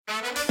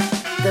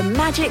The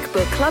Magic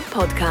Book Club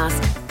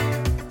Podcast.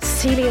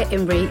 Celia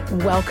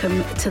Imrie,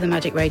 welcome to the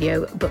Magic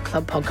Radio Book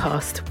Club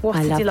Podcast. What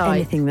a delight. I love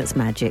anything that's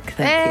magic,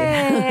 thank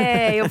you.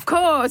 Hey, of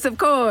course.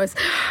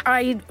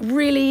 I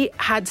really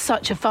had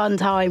such a fun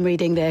time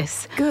reading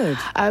this. Good.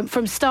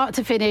 From start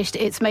to finish,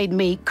 it's made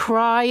me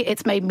cry,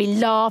 it's made me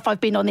laugh,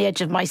 I've been on the edge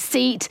of my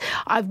seat,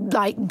 I've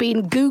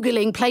been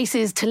Googling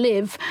places to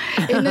live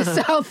in the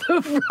south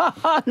of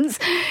France.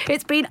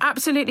 It's been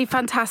absolutely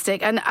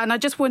fantastic. And I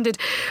just wondered,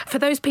 for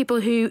those people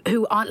who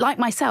aren't like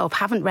myself,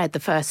 haven't read the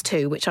first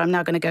two, which I'm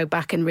now going to go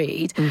back and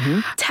read.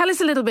 Mm-hmm. Tell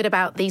us a little bit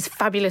about these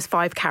fabulous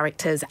 5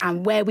 characters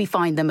and where we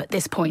find them at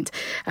this point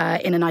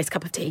in A Nice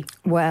Cup of Tea.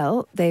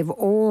 Well, they've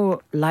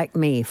all, like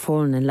me,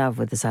 fallen in love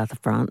with the south of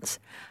France.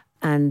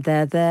 And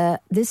they're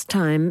there. This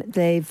time,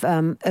 they've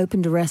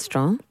opened a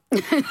restaurant,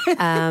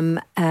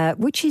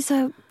 which is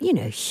a,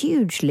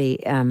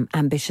 hugely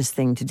ambitious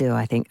thing to do,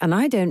 I think. And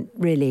I don't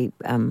really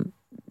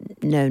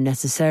know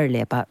necessarily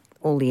about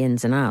all the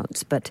ins and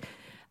outs, but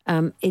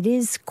it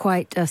is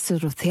quite a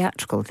sort of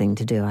theatrical thing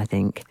to do, I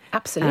think.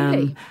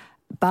 Absolutely.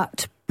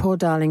 But poor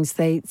darlings,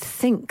 they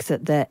think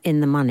that they're in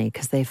the money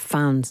because they've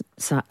found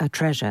a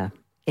treasure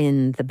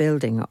in the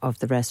building of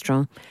the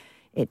restaurant.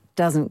 It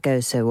doesn't go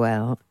so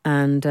well,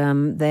 and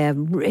they're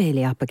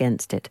really up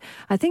against it.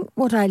 I think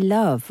what I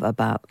love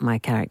about my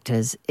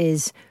characters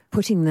is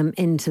putting them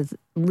into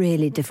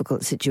really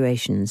difficult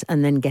situations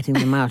and then getting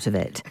them out of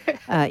it.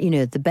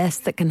 The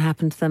best that can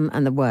happen to them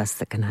and the worst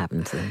that can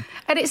happen to them.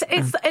 And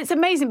it's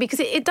amazing because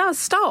it does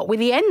start with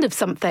the end of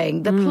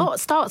something. The plot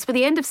starts with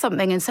the end of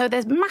something, and so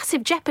there's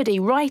massive jeopardy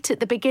right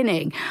at the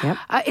beginning. Yep.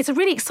 It's a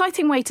really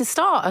exciting way to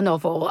start a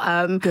novel.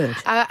 Good.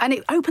 And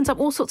it opens up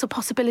all sorts of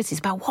possibilities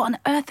about what on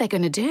earth they're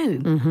going to do.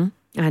 Mm-hmm.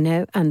 I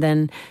know. And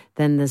then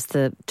there's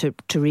the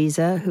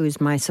Teresa, who's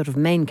my sort of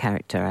main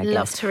character, I guess.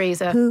 Love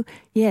Teresa.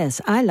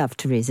 Yes, I love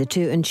Teresa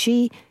too. And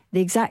the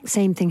exact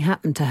same thing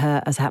happened to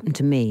her as happened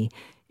to me.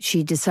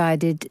 She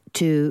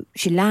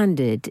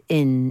landed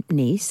in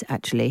Nice,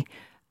 actually,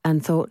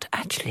 and thought,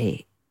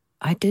 actually,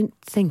 I don't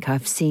think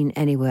I've seen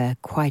anywhere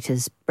quite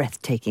as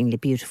breathtakingly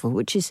beautiful,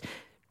 which is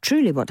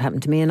truly what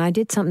happened to me. And I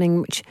did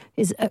something which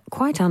is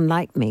quite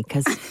unlike me,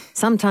 because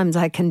sometimes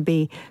I can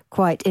be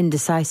quite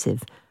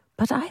indecisive.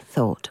 But I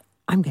thought,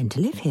 I'm going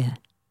to live here.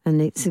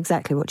 And it's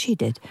exactly what she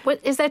did. Well,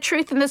 is there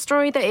truth in the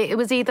story that it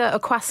was either a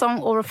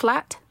croissant or a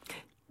flat?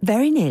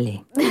 Very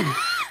nearly.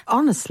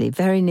 Honestly,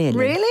 very nearly.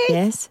 Really?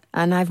 Yes.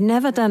 And I've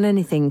never done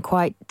anything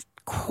quite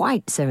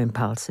so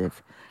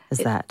impulsive as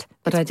that.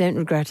 But I don't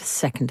regret a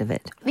second of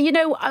it.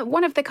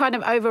 One of the kind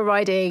of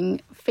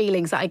overriding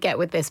feelings that I get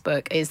with this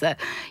book is that,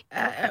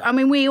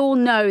 we all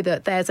know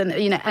that there's an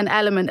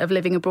element of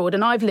living abroad,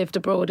 and I've lived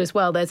abroad as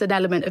well. There's an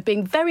element of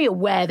being very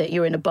aware that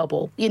you're in a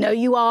bubble.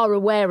 You are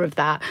aware of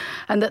that,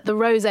 and that the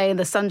rosé and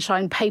the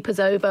sunshine papers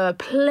over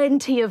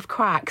plenty of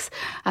cracks,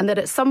 and that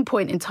at some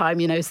point in time,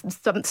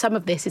 some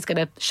of this is going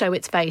to show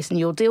its face and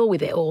you'll deal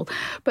with it all.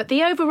 But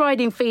the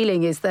overriding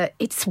feeling is that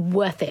it's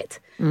worth it.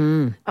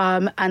 And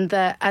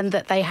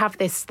that they have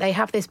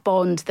this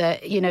bond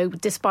that,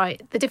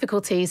 despite the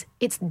difficulties,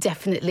 it's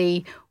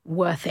definitely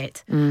worth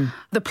it.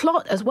 The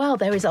plot as well,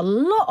 there is a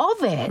lot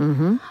of it.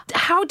 Mm-hmm.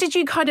 How did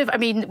you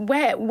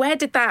where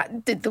did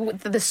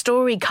the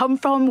story come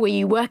from? Were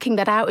you working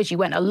that out as you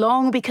went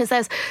along? Because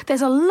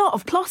there's a lot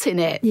of plot in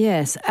it.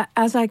 Yes,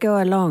 as I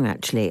go along,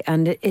 actually.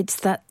 And it's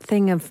that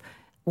thing of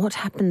what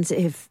happens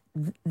if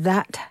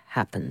that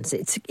happens.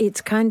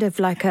 It's kind of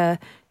like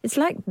it's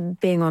like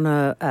being on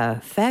a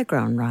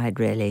fairground ride,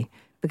 really.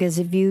 Because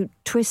if you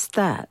twist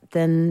that,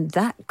 then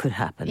that could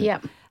happen. Yeah.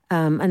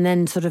 And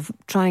then sort of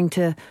trying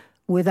to,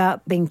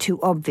 without being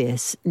too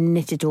obvious,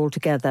 knit it all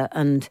together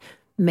and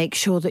make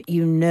sure that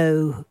you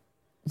know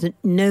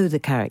the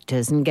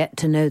characters and get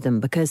to know them.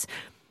 Because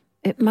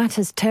it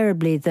matters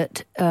terribly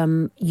that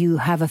you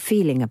have a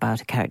feeling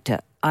about a character,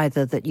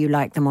 either that you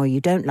like them or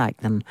you don't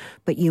like them,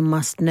 but you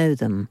must know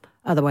them,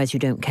 otherwise you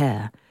don't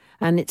care.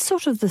 And it's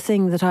sort of the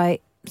thing that I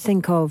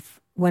think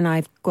of when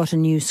I've got a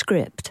new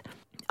script.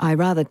 I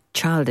rather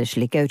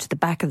childishly go to the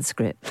back of the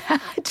script.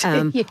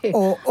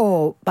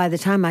 Or by the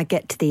time I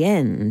get to the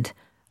end,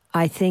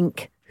 I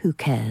think, who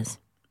cares?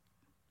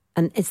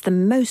 And it's the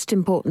most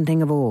important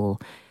thing of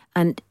all.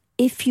 And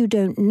if you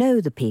don't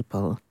know the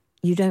people,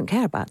 you don't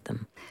care about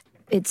them.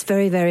 It's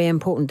very, very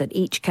important that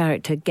each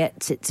character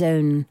gets its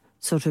own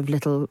sort of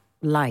little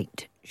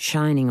light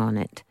shining on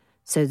it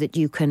so that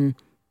you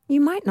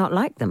might not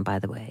like them, by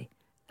the way,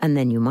 and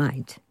then you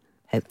might,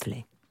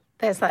 hopefully.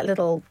 There's that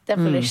little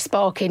devilish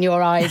spark in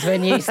your eyes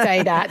when you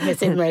say that,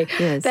 Miss Imrie.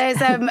 Yes. There's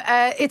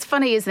it's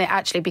funny, isn't it?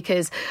 Actually,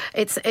 because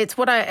it's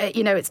what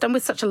it's done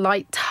with such a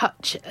light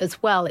touch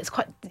as well. It's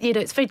quite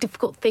it's a very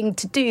difficult thing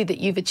to do that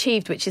you've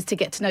achieved, which is to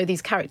get to know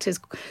these characters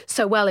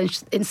so well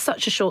in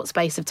such a short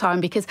space of time.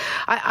 Because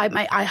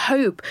I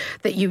hope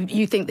that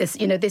you think this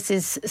this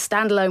is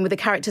standalone with the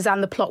characters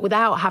and the plot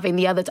without having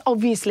the others.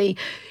 Obviously,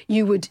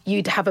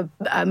 you'd have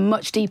a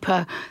much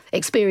deeper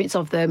experience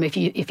of them if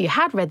you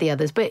had read the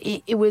others. But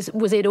it was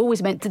was it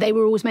always meant? They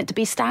were always meant to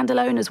be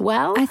standalone as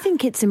well. I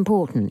think it's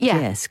important,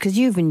 yes, because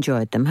you've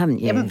enjoyed them, haven't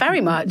you? Yeah,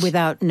 very much.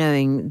 Without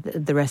knowing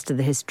the rest of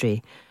the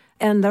history.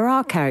 And there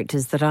are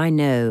characters that I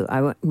know,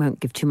 I won't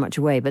give too much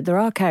away, but there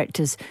are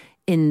characters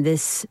in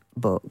this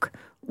book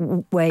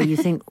where you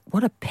think,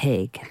 what a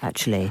pig,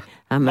 actually.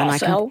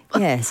 Marcel.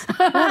 Yes.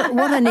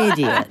 What an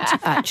idiot,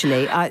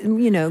 actually.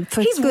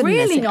 For He's goodness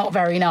really sake. not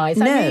very nice.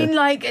 No, I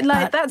mean,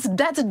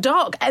 that's a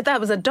dark.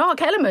 That was a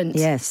dark element.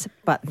 Yes,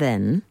 but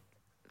then,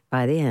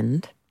 by the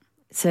end,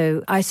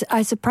 so I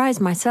surprise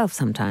myself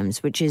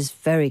sometimes, which is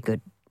very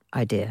good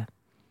idea.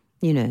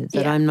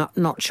 That I'm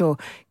not sure,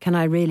 can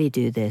I really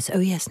do this? Oh,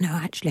 yes, no,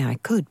 actually I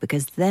could,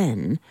 because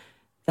then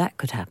that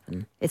could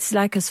happen. It's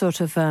like a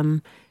sort of,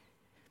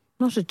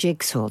 not a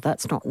jigsaw,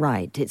 that's not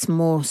right. It's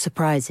more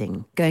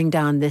surprising, going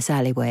down this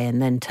alleyway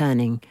and then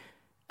turning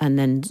and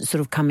then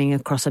sort of coming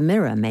across a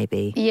mirror,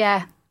 maybe.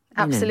 Yeah.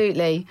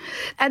 Absolutely.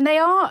 And they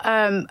are,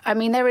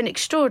 they're an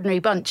extraordinary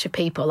bunch of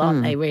people,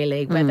 aren't they,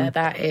 really, whether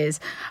that is.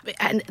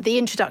 And the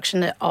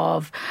introduction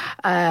of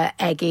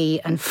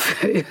Eggy and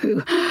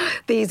Fu,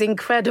 these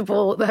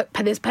incredible,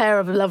 this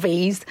pair of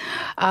lovies.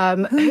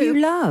 Who you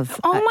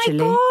love, Oh, actually.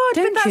 my God,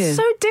 Don't but that's you?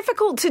 so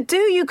difficult to do.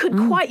 You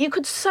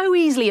could so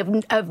easily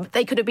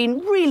they could have been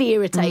really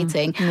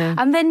irritating.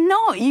 And they're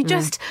not. You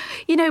just,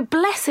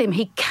 bless him,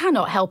 he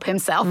cannot help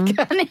himself,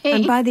 can he?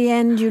 And by the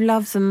end, you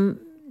love them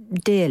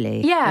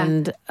dearly. Yeah.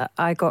 And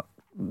I got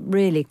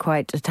really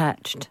quite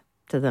attached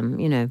to them,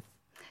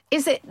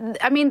 Is it?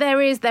 I mean,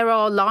 there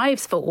are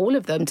lives for all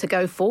of them to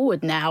go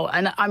forward now,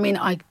 and I mean,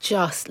 I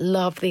just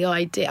love the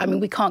idea. I mean,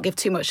 we can't give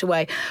too much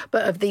away,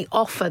 but of the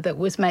offer that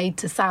was made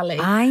to Sally.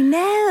 I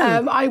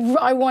know.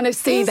 I want to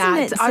see Isn't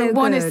that. it so I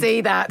want to good?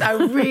 see that. I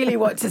really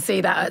want to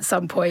see that at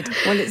some point.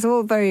 Well, it's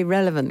all very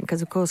relevant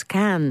because, of course,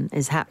 Cannes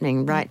is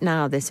happening right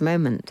now, this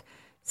moment.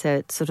 So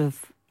it's sort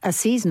of a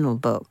seasonal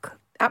book.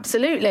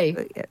 Absolutely.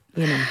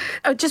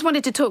 I just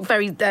wanted to talk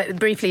very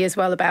briefly as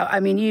well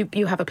about,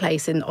 you have a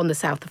place on the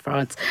south of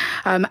France,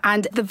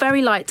 and the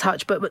very light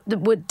touch, but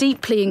were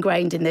deeply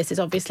ingrained in this, is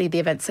obviously the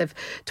events of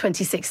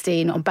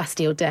 2016 on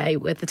Bastille Day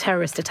with the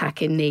terrorist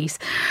attack in Nice.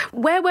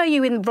 Where were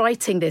you in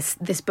writing this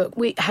book?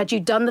 Had you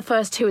done the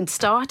first two and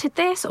started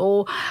this,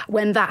 or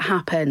when that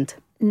happened?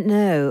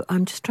 No,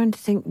 I'm just trying to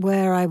think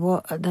where I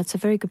was. That's a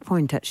very good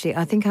point, actually.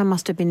 I think I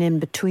must have been in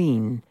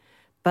between.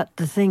 But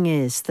the thing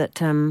is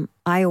that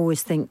I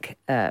always think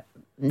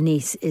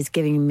Nice is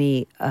giving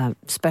me a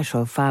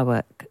special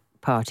firework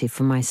party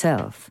for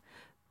myself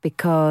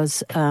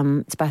because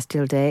it's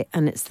Bastille Day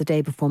and it's the day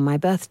before my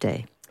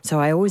birthday. So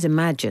I always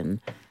imagine,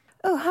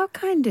 oh, how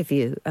kind of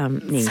you,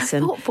 Nice.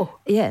 So thoughtful.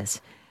 Yes.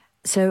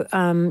 So,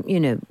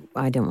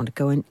 I don't want to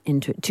go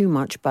into it too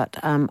much, but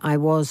I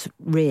was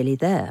really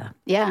there.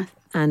 Yeah.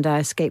 And I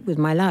escaped with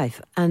my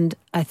life. And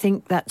I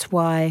think that's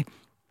why,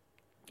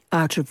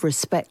 out of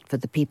respect for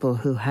the people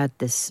who had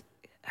this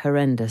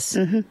horrendous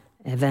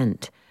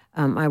event,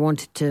 I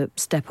wanted to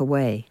step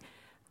away.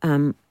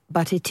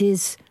 But it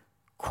is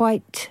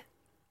quite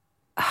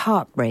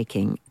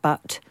heartbreaking,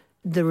 but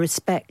the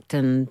respect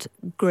and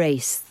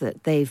grace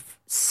that they've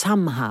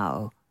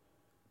somehow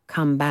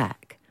come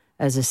back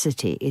as a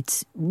city,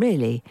 it's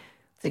really...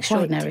 It's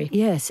extraordinary.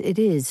 Yes, it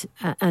is.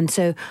 And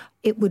so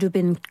it would have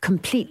been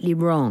completely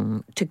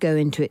wrong to go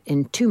into it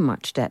in too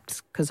much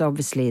depth, because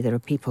obviously there are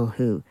people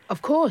who...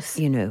 Of course.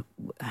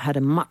 Had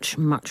a much,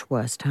 much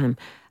worse time.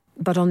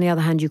 But on the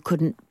other hand, you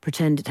couldn't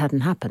pretend it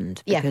hadn't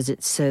happened because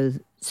it's so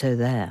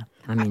there.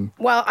 I mean...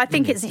 Well, I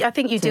think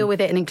you deal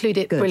with it and include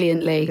it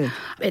brilliantly. Good.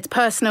 It's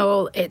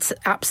personal, it's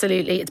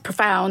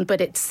profound, but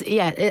it's,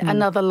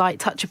 another light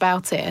touch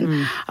about it.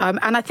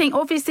 And I think,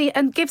 obviously,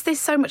 and gives this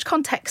so much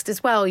context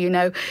as well,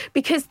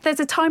 because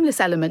there's a timeless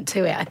element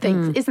to it, I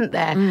think, isn't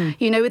there?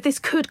 This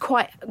could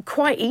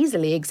quite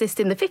easily exist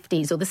in the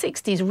 50s or the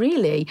 60s,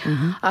 really.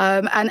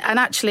 And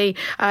actually,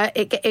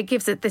 it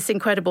gives it this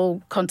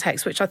incredible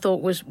context, which I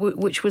thought was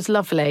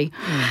lovely.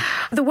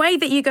 The way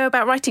that you go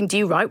about writing, do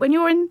you write when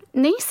you're in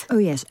Nice? Oh,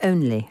 yes,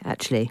 only,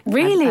 actually.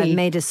 Really? I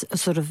made a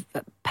sort of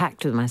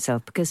pact with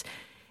myself because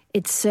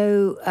it's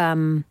so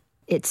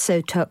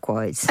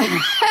turquoise,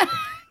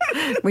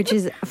 which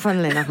is,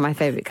 funnily enough, my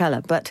favourite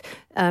colour. But,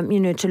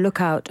 to look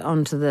out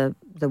onto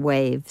the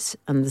waves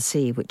and the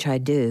sea, which I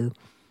do,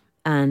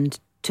 and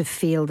to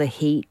feel the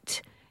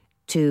heat,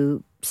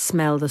 to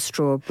smell the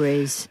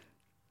strawberries,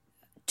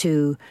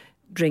 to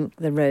drink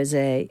the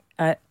rosé,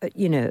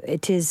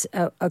 it is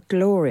a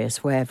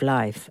glorious way of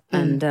life.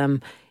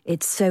 And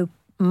it's so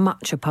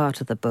much a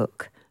part of the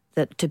book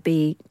that to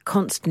be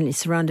constantly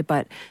surrounded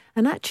by it.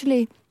 And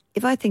actually,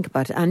 if I think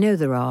about it, I know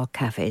there are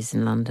cafes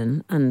in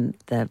London and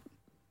they're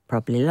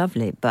probably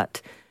lovely,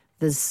 but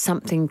there's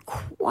something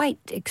quite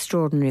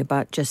extraordinary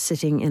about just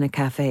sitting in a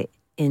cafe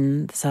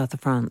in the south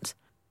of France.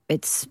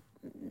 It's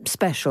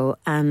special,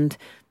 and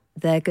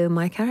there go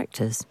my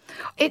characters.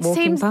 It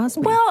walking seems past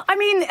me. well. I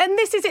mean, and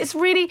it's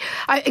really.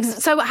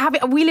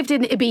 We lived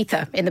in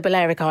Ibiza in the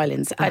Balearic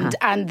Islands, and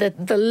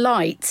the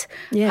light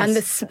and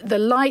the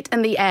light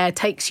and the air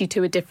takes you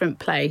to a different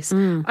place.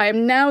 I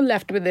am now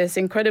left with this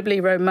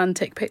incredibly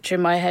romantic picture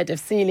in my head of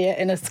Celia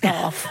in a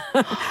scarf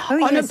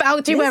on a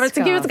balcony.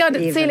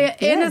 Celia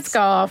in a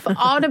scarf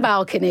on a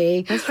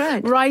balcony. That's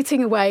right.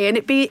 Writing away, and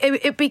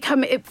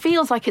it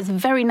feels like it's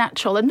very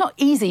natural and not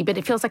easy, but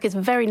it feels like it's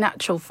very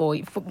natural for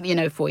you.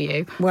 For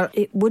you. Well,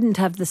 it wouldn't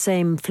have the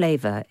same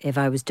flavour if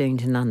I was doing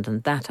it in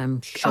London. That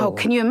I'm sure. Oh,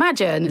 can you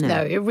imagine?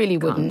 No, it really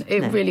wouldn't.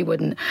 Really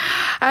wouldn't.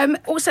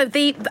 Also,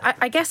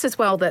 I guess as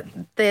well that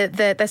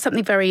there's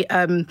something very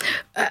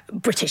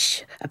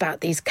British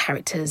about these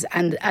characters,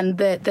 and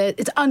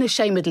it's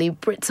unashamedly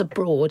Brits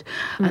abroad,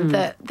 and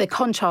the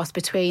contrast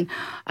between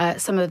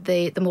some of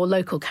the more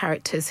local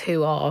characters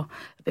who are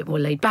a bit more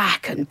laid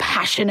back and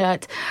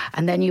passionate,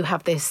 and then you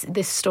have this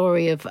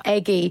story of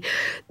Eggy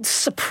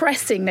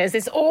suppressing.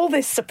 There's all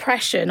this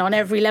suppression on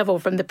every level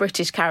from the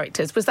British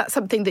characters. Was that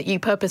something that you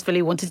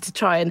purposefully wanted to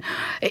try and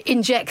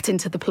inject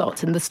into the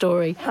plot and the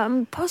story?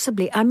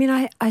 Possibly. I mean,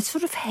 I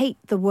sort of hate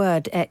the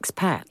word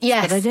expat.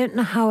 Yes. But I don't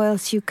know how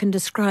else you can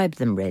describe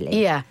them,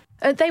 really. Yeah.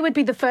 They would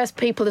be the first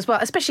people as well,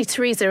 especially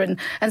Teresa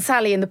and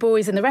Sally and the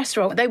boys in the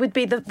restaurant. They would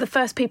be the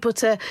first people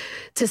to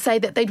say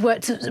that they'd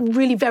worked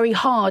really very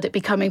hard at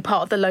becoming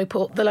part of the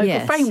local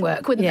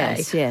framework, wouldn't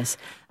they? Yes.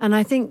 And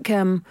I think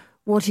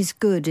what is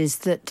good is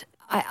that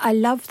I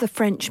love the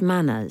French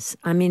manners.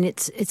 I mean,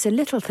 it's a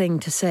little thing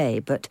to say,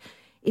 but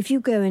if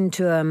you go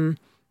into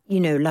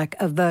like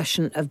a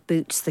version of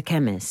Boots the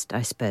Chemist,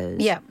 I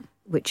suppose. Yeah.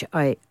 Which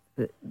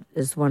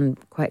there's one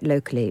quite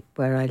locally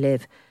where I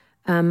live.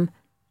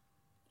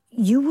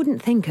 You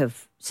wouldn't think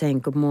of saying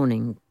good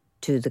morning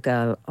to the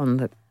girl on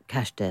the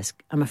cash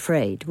desk, I'm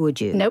afraid,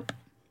 would you? Nope.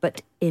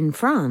 But in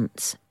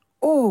France,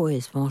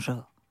 always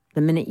bonjour,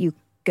 the minute you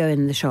go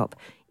in the shop,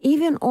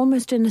 even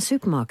almost in a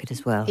supermarket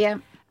as well. Yeah.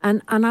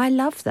 And I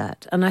love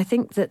that. And I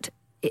think that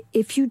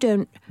if you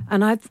don't,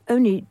 and I've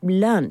only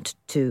learnt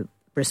to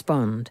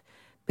respond,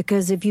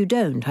 because if you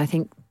don't, I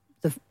think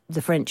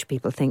the French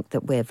people think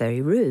that we're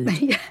very rude,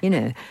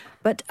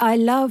 But I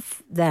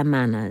love their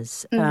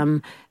manners.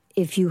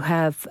 If you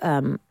have,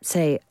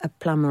 say, a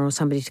plumber or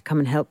somebody to come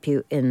and help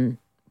you in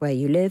where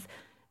you live,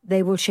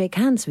 they will shake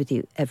hands with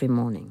you every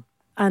morning.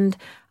 And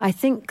I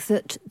think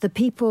that the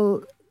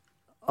people,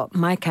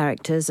 my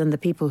characters and the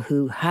people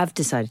who have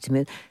decided to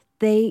move,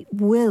 they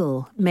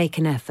will make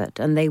an effort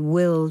and they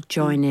will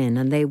join in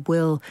and they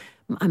will...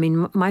 I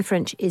mean, my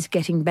French is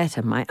getting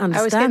better. My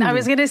understanding... I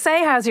was going to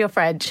say, how's your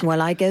French?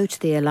 Well, I go to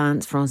the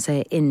Alliance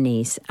Française in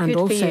Nice and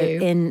also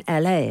in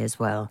LA as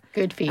well.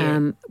 Good for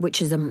you.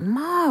 Which is a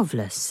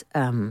marvellous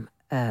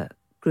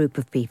group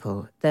of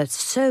people. They're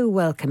so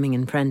welcoming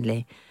and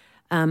friendly.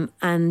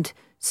 And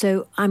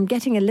so I'm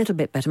getting a little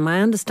bit better. My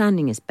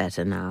understanding is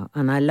better now,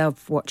 and I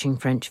love watching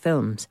French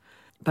films.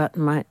 But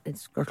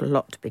it's got a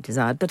lot to be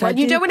desired. But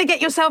you don't want to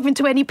get yourself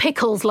into any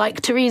pickles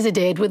like Teresa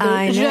did with the...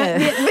 I know.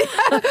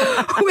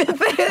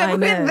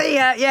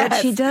 Yes.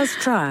 But she does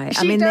try.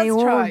 They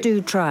all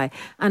do try.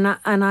 And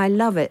I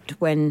love it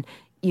when,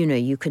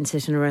 you can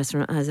sit in a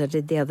restaurant, as I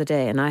did the other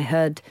day, and I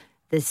heard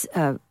this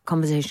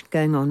conversation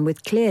going on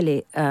with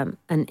clearly an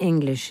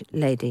English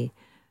lady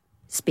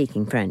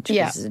speaking French.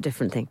 Yeah. This is a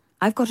different thing.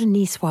 I've got a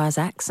Niçoise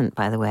accent,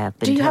 by the way, I've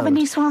been told. Do you told. have a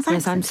Niçoise accent?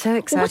 Yes, I'm so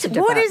excited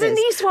about What is this.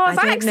 a Niçoise accent?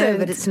 I don't know,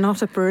 but it's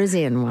not a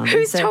Parisian one.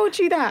 Who's told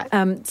you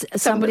that?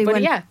 Somebody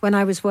when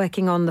I was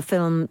working on the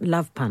film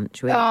Love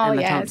Punch with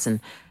Emma Thompson,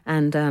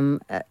 and,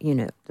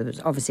 there was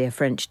obviously a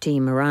French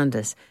team around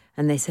us,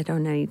 and they said, oh,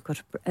 no, you've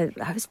got to...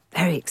 I was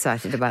very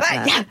excited about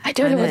that. Yeah, I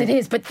don't know what it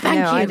is, but thank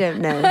you. I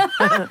don't know.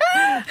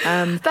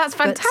 That's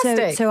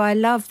fantastic. So I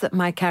love that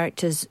my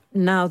characters,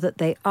 now that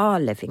they are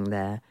living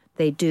there,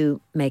 they do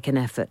make an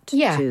effort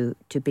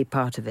to be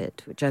part of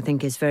it, which I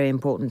think is very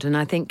important. And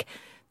I think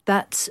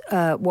that's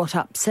what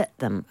upset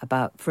them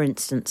about, for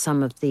instance,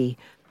 some of the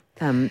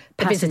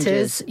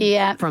passengers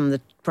from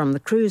the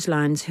cruise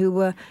lines who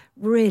were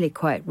really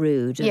quite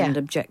rude and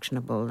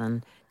objectionable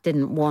and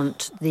didn't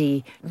want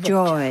the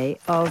joy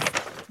of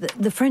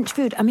the French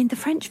food. I mean, the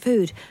French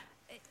food,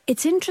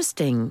 it's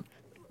interesting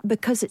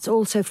because it's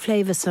also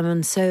flavoursome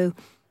and so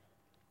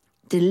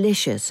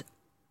delicious,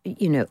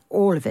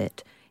 all of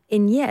it.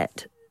 And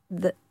yet,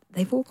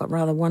 they've all got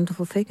rather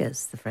wonderful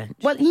figures, the French.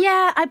 Well,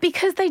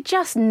 because they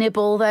just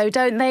nibble, though,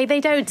 don't they? They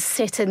don't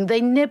sit and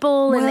they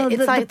nibble. Well, and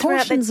it's the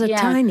portions are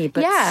tiny,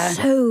 but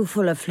so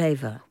full of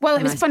flavour. Well,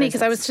 it was funny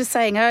because I was just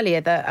saying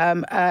earlier that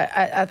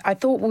I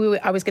thought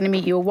I was going to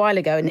meet you a while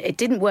ago, and it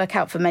didn't work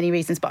out for many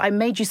reasons, but I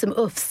made you some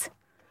oeufs.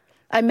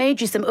 I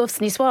made you some oeufs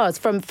niçoises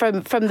from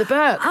the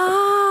Burke.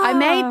 I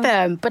made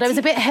them, but I was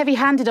a bit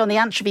heavy-handed on the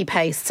anchovy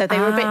paste, so they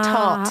were a bit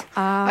tart.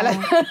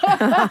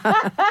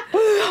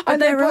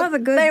 And they're rather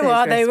good. They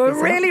were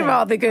really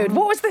rather good.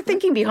 What was the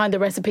thinking behind the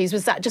recipes?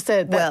 Was that just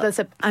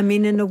I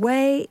mean, in a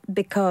way,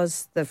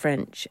 because the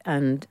French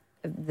and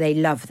they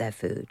love their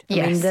food.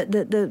 Yes. I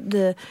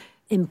mean,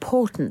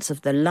 importance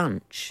of the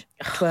lunch,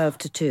 12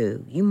 to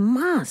 2. You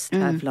must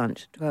have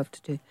lunch, 12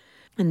 to 2.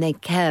 And they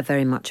care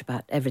very much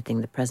about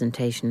everything, the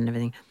presentation and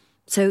everything.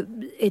 So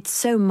it's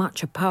so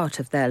much a part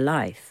of their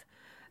life.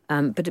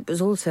 But it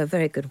was also a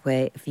very good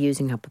way of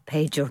using up a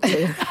page or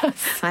two.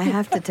 I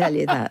have to tell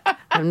you that.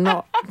 I'm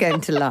not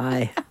going to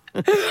lie.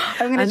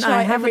 I'm going to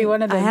try every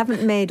one of them. I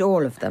haven't made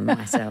all of them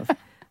myself.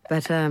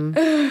 But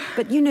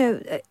you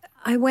know,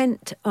 I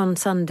went on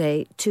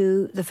Sunday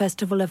to the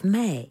Festival of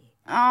May.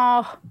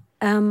 Oh.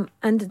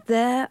 And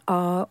there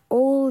are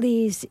all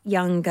these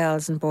young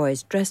girls and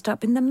boys dressed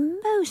up in the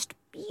most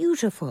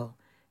beautiful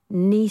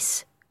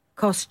Nice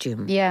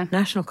costume,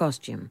 national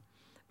costume,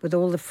 with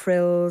all the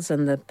frills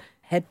and the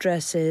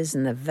headdresses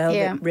and the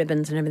velvet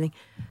ribbons and everything.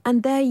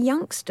 And they're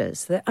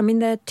youngsters.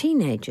 They're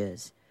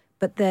teenagers,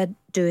 but they're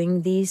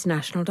doing these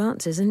national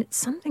dances, and it's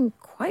something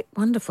quite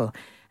wonderful.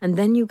 And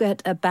then you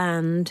get a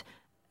band,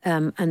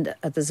 and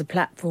there's a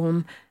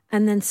platform,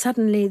 and then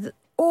suddenly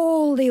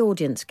all the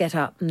audience get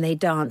up and they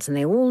dance, and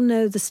they all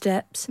know the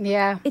steps.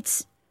 Yeah.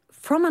 It's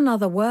from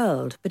another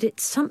world, but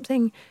it's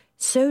something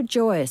so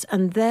joyous.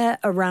 And there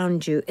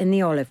around you in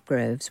the olive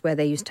groves, where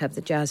they used to have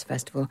the jazz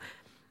festival,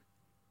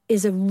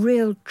 is a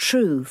real,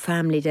 true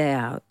family day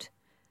out.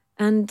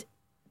 And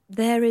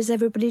there is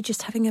everybody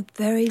just having a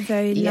very,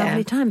 very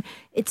lovely time.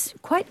 It's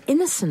quite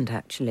innocent,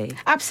 actually.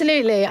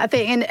 Absolutely. I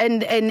think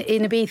in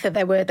Ibiza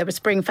there were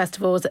spring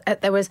festivals.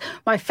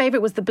 My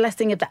favourite was the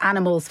Blessing of the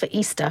Animals for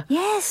Easter.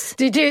 Yes.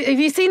 Have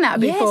you seen that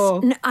before?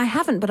 Yes. No, I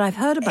haven't, but I've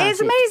heard about it.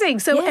 It's amazing.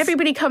 So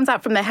everybody comes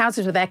out from their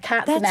houses with their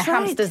cats and their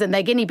hamsters and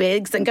their guinea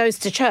pigs and goes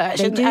to church.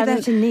 They do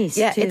that in Nice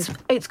too.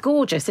 It's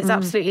gorgeous. It's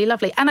absolutely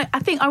lovely. And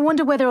I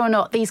wonder whether or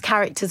not these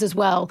characters as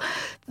well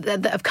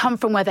that have come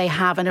from where they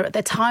have and are at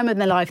the time in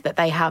their life that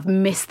they have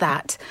miss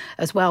that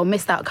as well,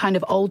 miss that kind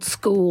of old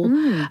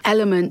school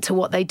element to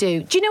what they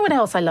do. Do you know what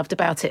else I loved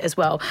about it as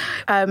well?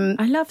 I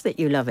love that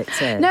you love it,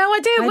 Sarah. No, I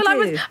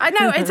do.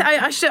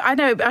 I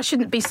know. I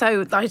shouldn't be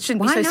so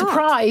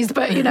surprised,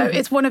 but you know,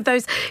 it's one of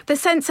those, the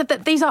sense of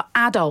that these are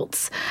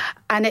adults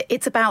and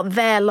it's about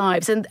their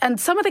lives, and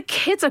some of the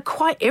kids are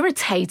quite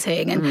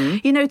irritating,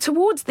 and you know,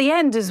 towards the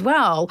end as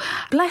well,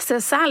 bless her,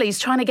 Sally's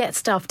trying to get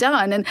stuff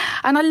done, and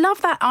I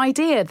love that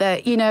idea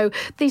that, you know,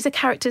 these are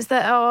characters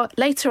that are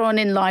later on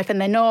in life, and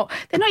they're not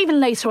even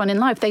later on in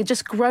life, they're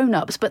just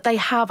grown-ups, but they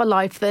have a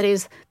life that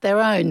is their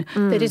own,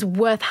 that is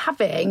worth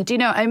having. Do you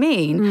know what I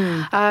mean?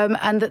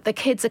 And that the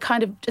kids are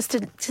kind of just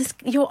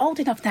you're old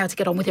enough now to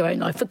get on with your own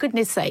life, for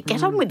goodness sake,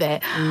 get on with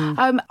it.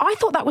 I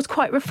thought that was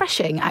quite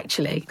refreshing,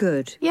 actually.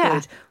 Good. Yeah.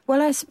 Good.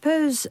 Well, I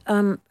suppose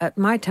at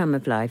my time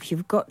of life,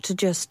 you've got to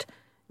just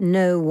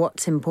know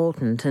what's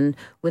important, and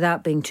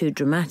without being too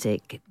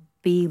dramatic,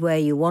 be where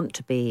you want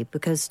to be,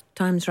 because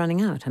time's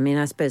running out. I mean,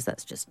 I suppose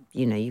that's just,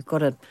 you know, you've got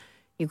to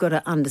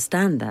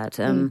understand that.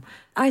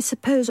 I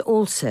suppose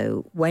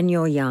also when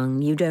you're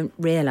young, you don't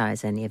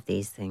realise any of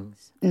these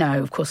things.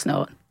 No, of course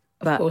not.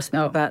 Of course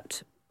not.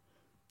 But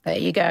there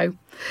you go.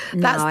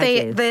 That's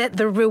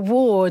the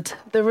reward.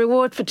 The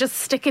reward for just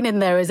sticking in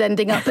there is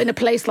ending up in a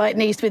place like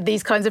Nice with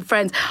these kinds of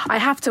friends. I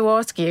have to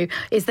ask you,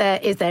 is there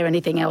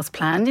anything else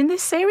planned in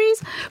this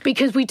series?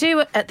 Because we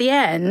do at the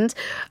end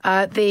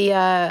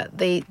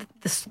the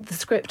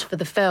script for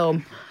the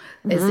film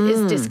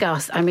is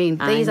discussed. I mean,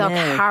 these are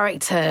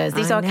characters.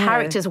 These are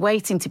characters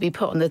waiting to be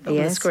put on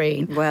the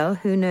screen. Well,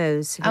 who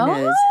knows? Who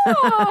knows?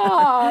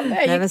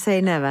 Never say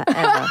never,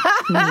 ever.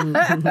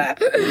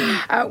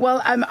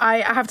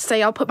 I have to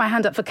say, I'll put my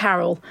hand up for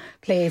Carol,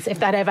 please, if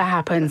that ever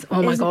happens.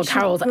 Oh my God,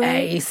 Carol's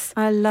ace.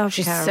 I love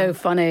She's Carol. so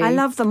funny. I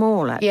love them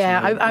all, actually.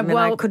 Yeah,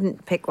 I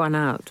couldn't pick one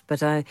out,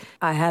 but I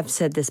have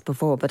said this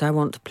before, but I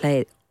want to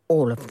play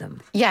all of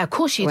them. Yeah, of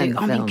course you do.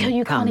 I mean,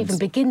 you can't comes. even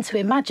begin to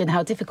imagine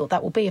how difficult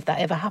that will be if that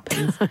ever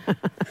happens.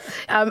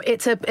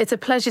 It's a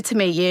pleasure to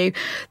meet you.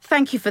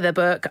 Thank you for the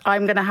book.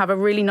 I'm going to have a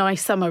really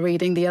nice summer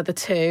reading the other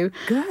two.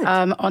 Good.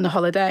 On a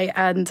holiday,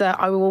 and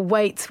I will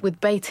wait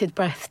with bated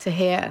breath to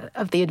hear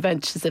of the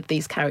adventures of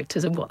these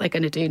characters and what they're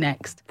going to do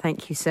next.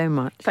 Thank you so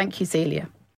much. Thank you, Celia.